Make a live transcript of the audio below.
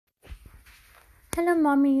Hello,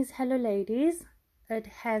 mommies. Hello, ladies. It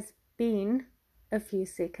has been a few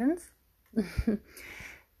seconds.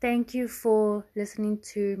 Thank you for listening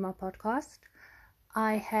to my podcast.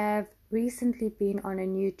 I have recently been on a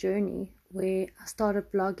new journey where I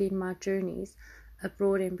started blogging my journeys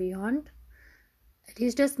abroad and beyond. It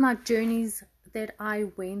is just my journeys that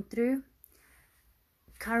I went through,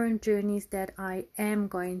 current journeys that I am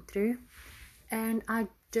going through, and I'm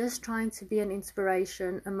just trying to be an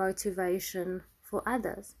inspiration, a motivation for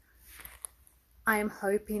others. I am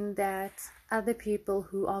hoping that other people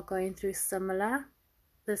who are going through similar,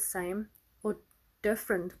 the same, or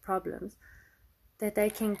different problems, that they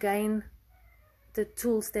can gain the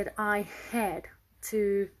tools that I had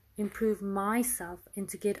to improve myself and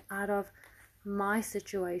to get out of my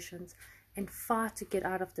situations and fight to get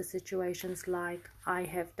out of the situations like I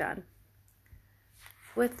have done.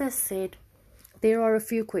 With this said, there are a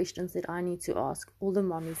few questions that I need to ask all the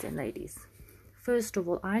mommies and ladies. First of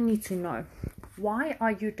all, I need to know, why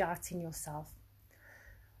are you doubting yourself?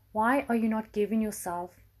 Why are you not giving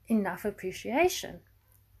yourself enough appreciation?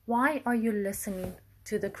 Why are you listening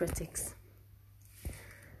to the critics?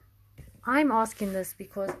 I'm asking this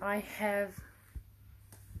because I have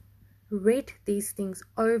read these things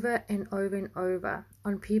over and over and over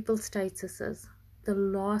on people's statuses the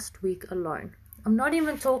last week alone. I'm not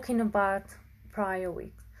even talking about prior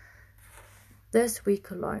weeks. This week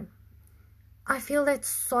alone. I feel that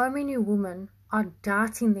so many women are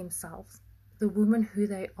doubting themselves, the women who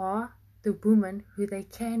they are, the women who they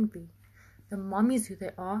can be, the mommies who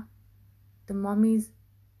they are, the mommies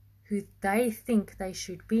who they think they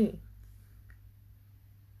should be.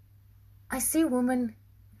 I see women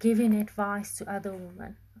giving advice to other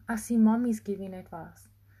women. I see mommies giving advice.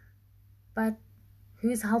 But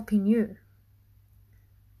who's helping you?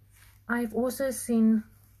 I've also seen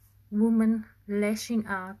women lashing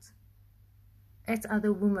out at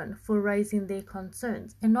other women for raising their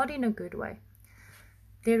concerns, and not in a good way.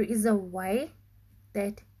 There is a way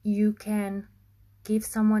that you can give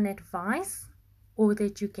someone advice or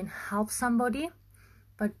that you can help somebody,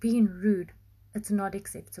 but being rude, it's not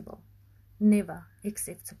acceptable. Never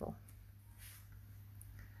acceptable.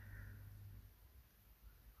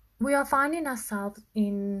 We are finding ourselves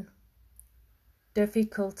in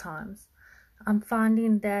difficult times. I'm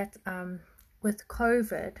finding that with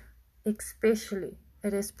COVID, especially,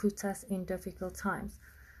 it has put us in difficult times.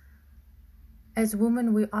 As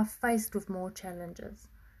women, we are faced with more challenges.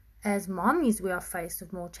 As mommies, we are faced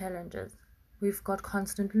with more challenges. We've got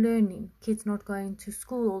constant learning, kids not going to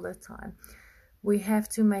school all the time. We have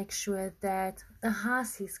to make sure that the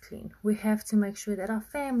house is clean. We have to make sure that our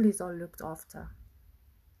families are looked after.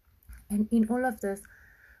 And in all of this,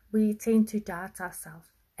 we tend to doubt ourselves.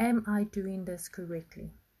 Am I doing this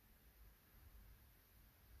correctly?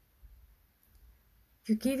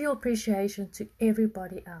 You give your appreciation to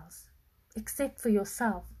everybody else, except for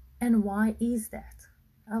yourself. And why is that?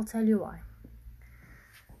 I'll tell you why.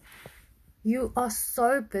 You are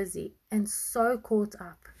so busy and so caught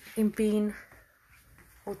up in being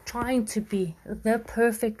or trying to be the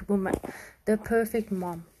perfect woman, the perfect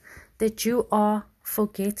mom, that you are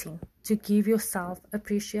forgetting to give yourself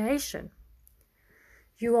appreciation.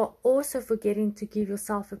 You are also forgetting to give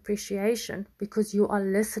yourself appreciation because you are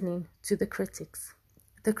listening to the critics.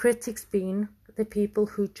 The critics being the people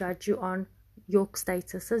who judge you on your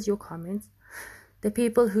statuses, your comments, the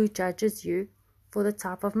people who judges you for the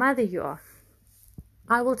type of mother you are.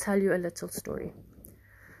 I will tell you a little story.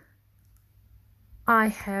 I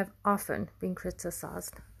have often been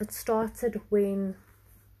criticized. It started when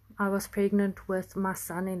I was pregnant with my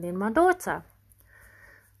son and then my daughter.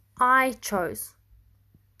 I chose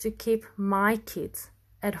to keep my kids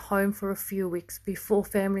at home for a few weeks before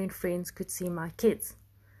family and friends could see my kids.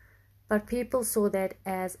 But people saw that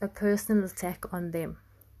as a personal attack on them.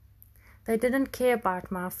 They didn't care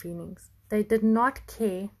about my feelings. They did not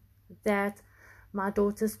care that my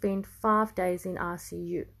daughter spent 5 days in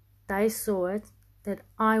ICU. They saw it that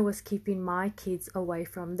I was keeping my kids away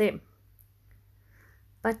from them.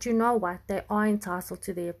 But you know what? They are entitled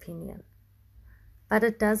to their opinion. But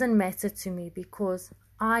it doesn't matter to me because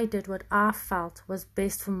I did what I felt was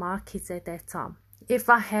best for my kids at that time. If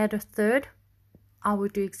I had a third, I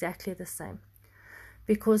would do exactly the same.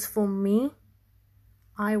 Because for me,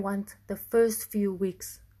 I want the first few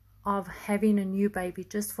weeks of having a new baby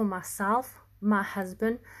just for myself, my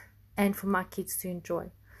husband, and for my kids to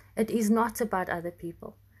enjoy. It is not about other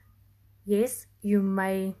people. Yes, you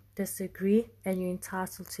may disagree and you're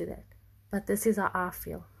entitled to that. But this is how I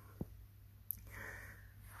feel.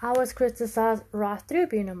 I was criticized right through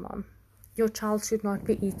being a mom. Your child should not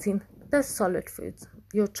be eating the solid foods.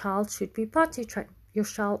 Your child should be potty trained. Your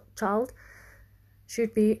child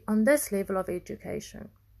should be on this level of education.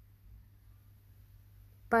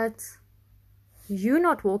 But you're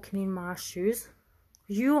not walking in my shoes.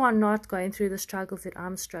 You are not going through the struggles that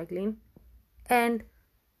I'm struggling. And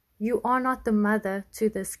you are not the mother to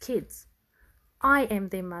these kids. I am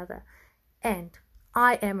their mother. And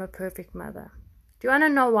I am a perfect mother. Do you want to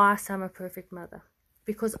know why I say I'm a perfect mother?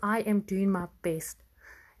 Because I am doing my best.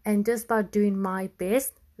 And just by doing my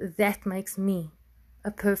best, that makes me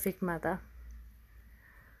a perfect mother.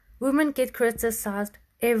 Women get criticized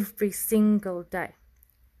every single day.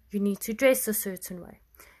 You need to dress a certain way.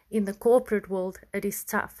 In the corporate world, it is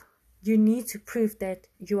tough. You need to prove that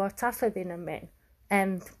you are tougher than a man.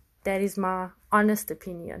 And that is my honest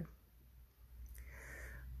opinion.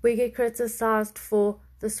 We get criticized for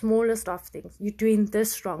the smallest of things. You're doing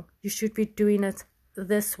this wrong. You should be doing it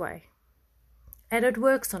this way. And it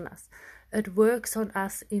works on us. It works on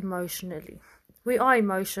us emotionally. We are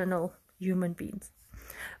emotional human beings.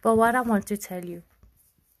 But what I want to tell you,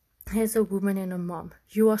 as a woman and a mom,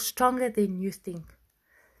 you are stronger than you think.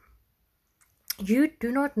 You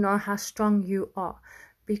do not know how strong you are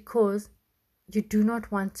because you do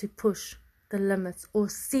not want to push the limits or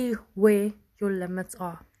see where your limits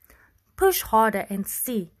are. Push harder and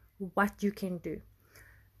see what you can do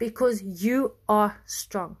because you are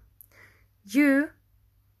strong. You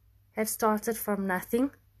have started from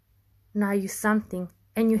nothing, now you're something,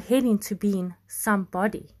 and you're heading to being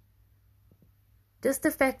somebody. Just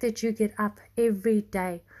the fact that you get up every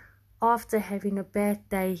day after having a bad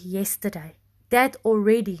day yesterday, that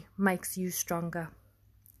already makes you stronger.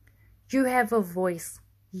 You have a voice.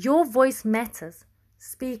 Your voice matters.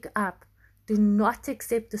 Speak up. Do not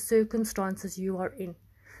accept the circumstances you are in.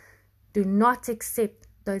 Do not accept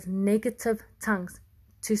those negative tongues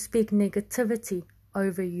to speak negativity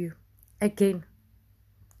over you. Again,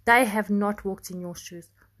 they have not walked in your shoes,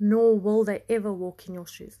 nor will they ever walk in your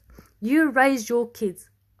shoes. You raise your kids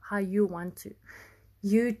how you want to.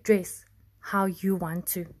 You dress how you want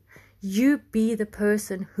to. You be the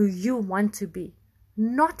person who you want to be,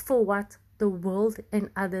 not for what the world and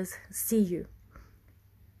others see you.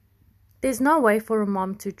 There's no way for a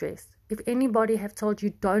mom to dress. If anybody have told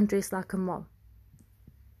you don't dress like a mom,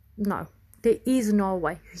 no, there is no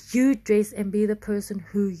way. You dress and be the person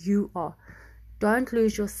who you are. Don't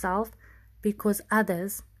lose yourself because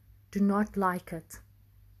others do not like it.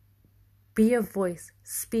 Be a voice.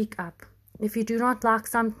 Speak up. If you do not like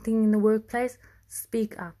something in the workplace,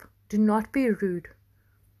 speak up. Do not be rude.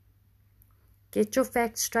 Get your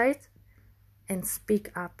facts straight and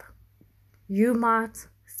speak up. You might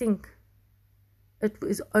think it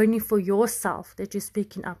is only for yourself that you're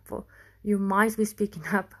speaking up for. You might be speaking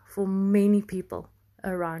up for many people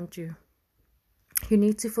around you. You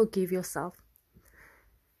need to forgive yourself.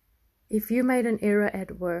 If you made an error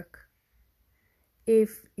at work,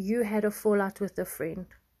 if you had a fallout with a friend,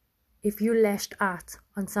 if you lashed out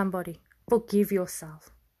on somebody, forgive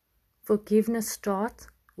yourself. Forgiveness starts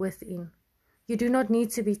within. You do not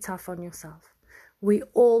need to be tough on yourself. We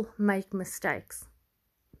all make mistakes.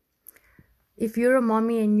 If you're a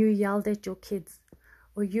mommy and you yelled at your kids,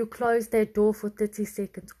 or you closed their door for 30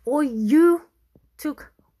 seconds, or you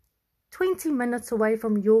took 20 minutes away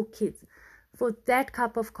from your kids for that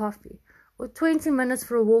cup of coffee, or 20 minutes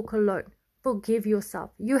for a walk alone, forgive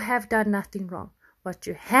yourself. You have done nothing wrong. What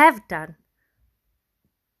you have done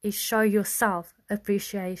is show yourself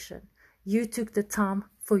appreciation. You took the time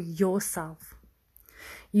for yourself.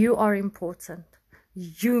 You are important.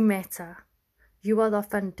 You matter. You are the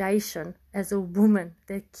foundation as a woman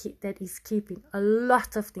that is keeping a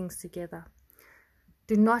lot of things together.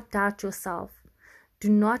 Do not doubt yourself. Do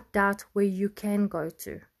not doubt where you can go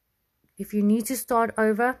to. If you need to start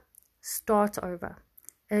over, start over.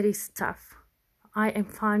 It is tough. I am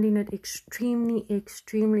finding it extremely,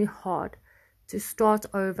 extremely hard to start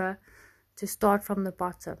over, to start from the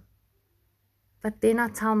bottom. But then I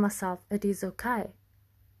tell myself it is okay.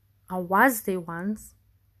 I was there once,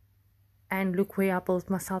 and look where I built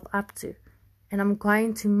myself up to. And I'm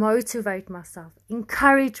going to motivate myself,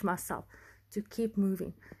 encourage myself to keep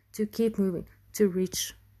moving, to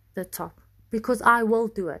reach the top. Because I will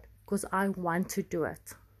do it, because I want to do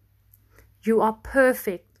it. You are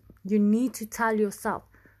perfect. You need to tell yourself,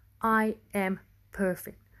 I am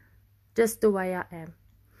perfect, just the way I am.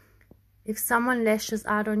 If someone lashes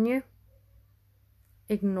out on you,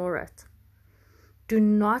 ignore it. Do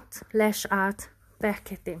not lash out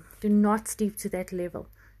back at them. Do not stoop to that level.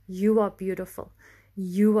 You are beautiful.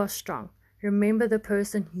 You are strong. Remember the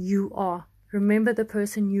person you are. Remember the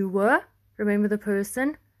person you were. Remember the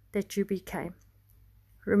person that you became.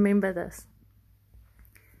 remember this.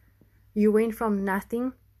 You went from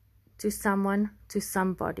nothing to someone to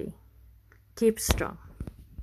somebody. Keep strong.